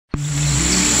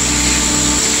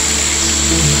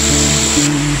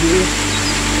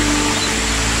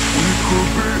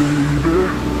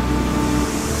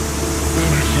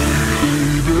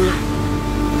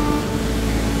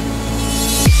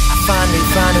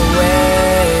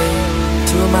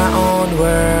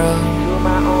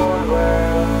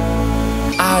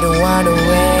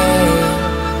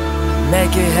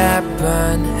make it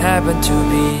happen to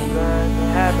be.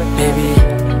 Baby,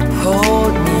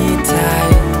 hold me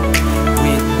tight,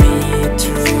 with me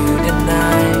through the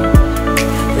night.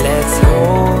 Let's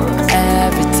hold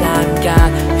every time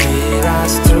God hear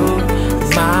us through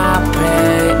my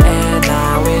prayer, and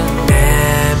I will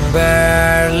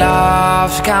remember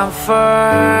love's come first.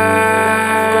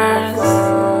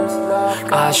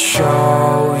 I'll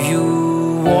show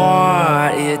you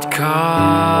what it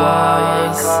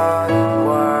costs,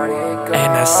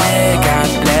 and I say God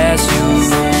bless you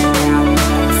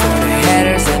for the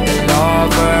haters and the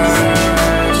lovers.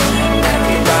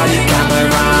 Everybody come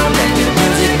around, let the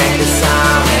music make the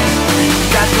sound.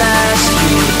 God bless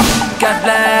you, God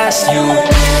bless you.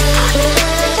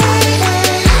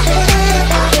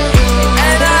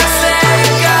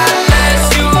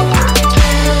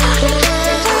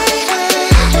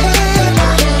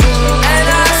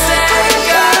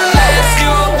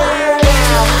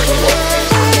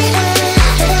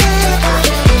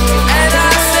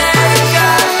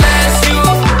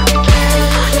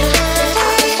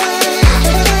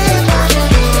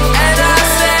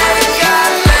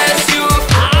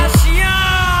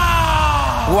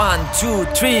 One, two,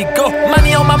 three, go.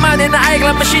 Money on my mind and I act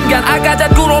like machine gun. I got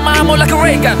that good on my arm like a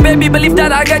ray gun. Baby, believe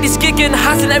that I got this kicking,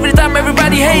 hustling every time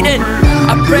everybody hating.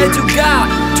 I pray to God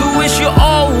to wish you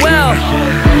all well.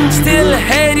 Still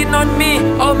hating on me,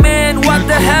 oh man, what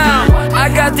the hell. I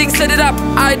got things set it up,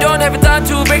 I don't have time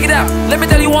to break it up. Let me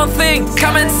tell you one thing,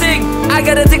 come and sing. I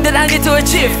got a thing that I need to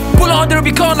achieve. Pull on the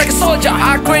Rubicon like a soldier.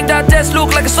 I crank that desk,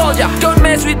 look like a soldier. Don't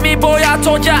mess with me boy, I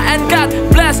told ya. And God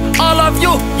bless all of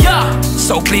you, yeah.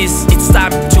 So please, it's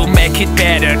time to make it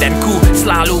better. Dan ku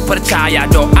selalu percaya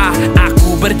doa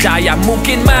aku berjaya.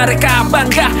 Mungkin mereka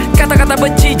bangga, kata-kata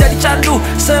benci jadi candu.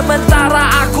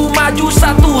 Sementara aku maju,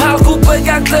 satu hal ku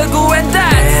pegang teguh, and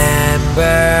that's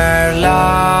remember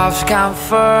love's come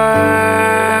first.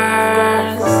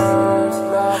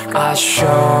 I'll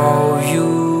show you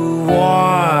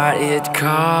what it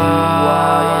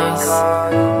costs,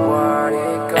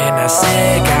 and I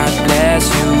say God bless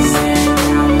you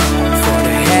for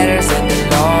the haters and the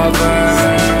lovers.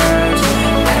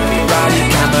 Everybody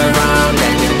come around,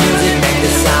 let the music make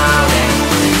the sound.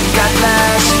 God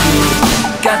bless you,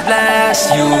 God bless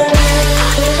you.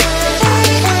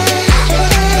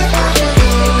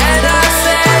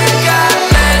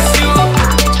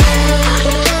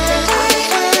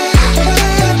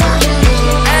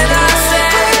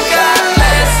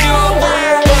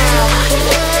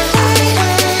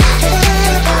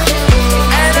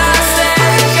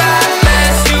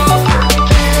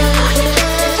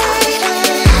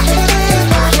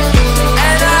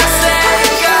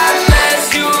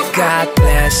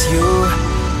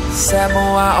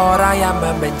 Semua orang yang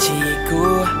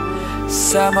membenciku,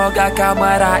 semoga kau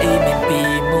meraih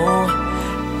mimpimu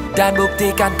dan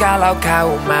buktikan kalau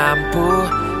kau mampu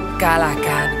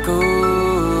kalahkanku.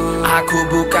 Aku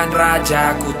bukan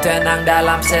raja, ku tenang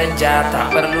dalam senja.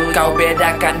 Tak perlu kau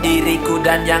bedakan diriku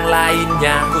dan yang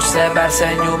lainnya. Ku sebar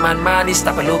senyuman manis,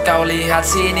 tak perlu kau lihat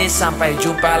sini. Sampai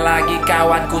jumpa lagi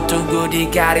kawan, ku tunggu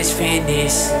di garis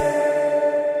finish.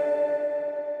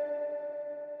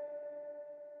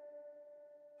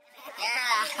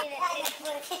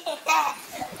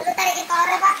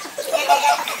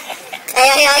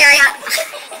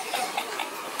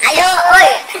 Ayo, oi.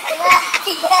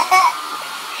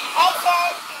 Action.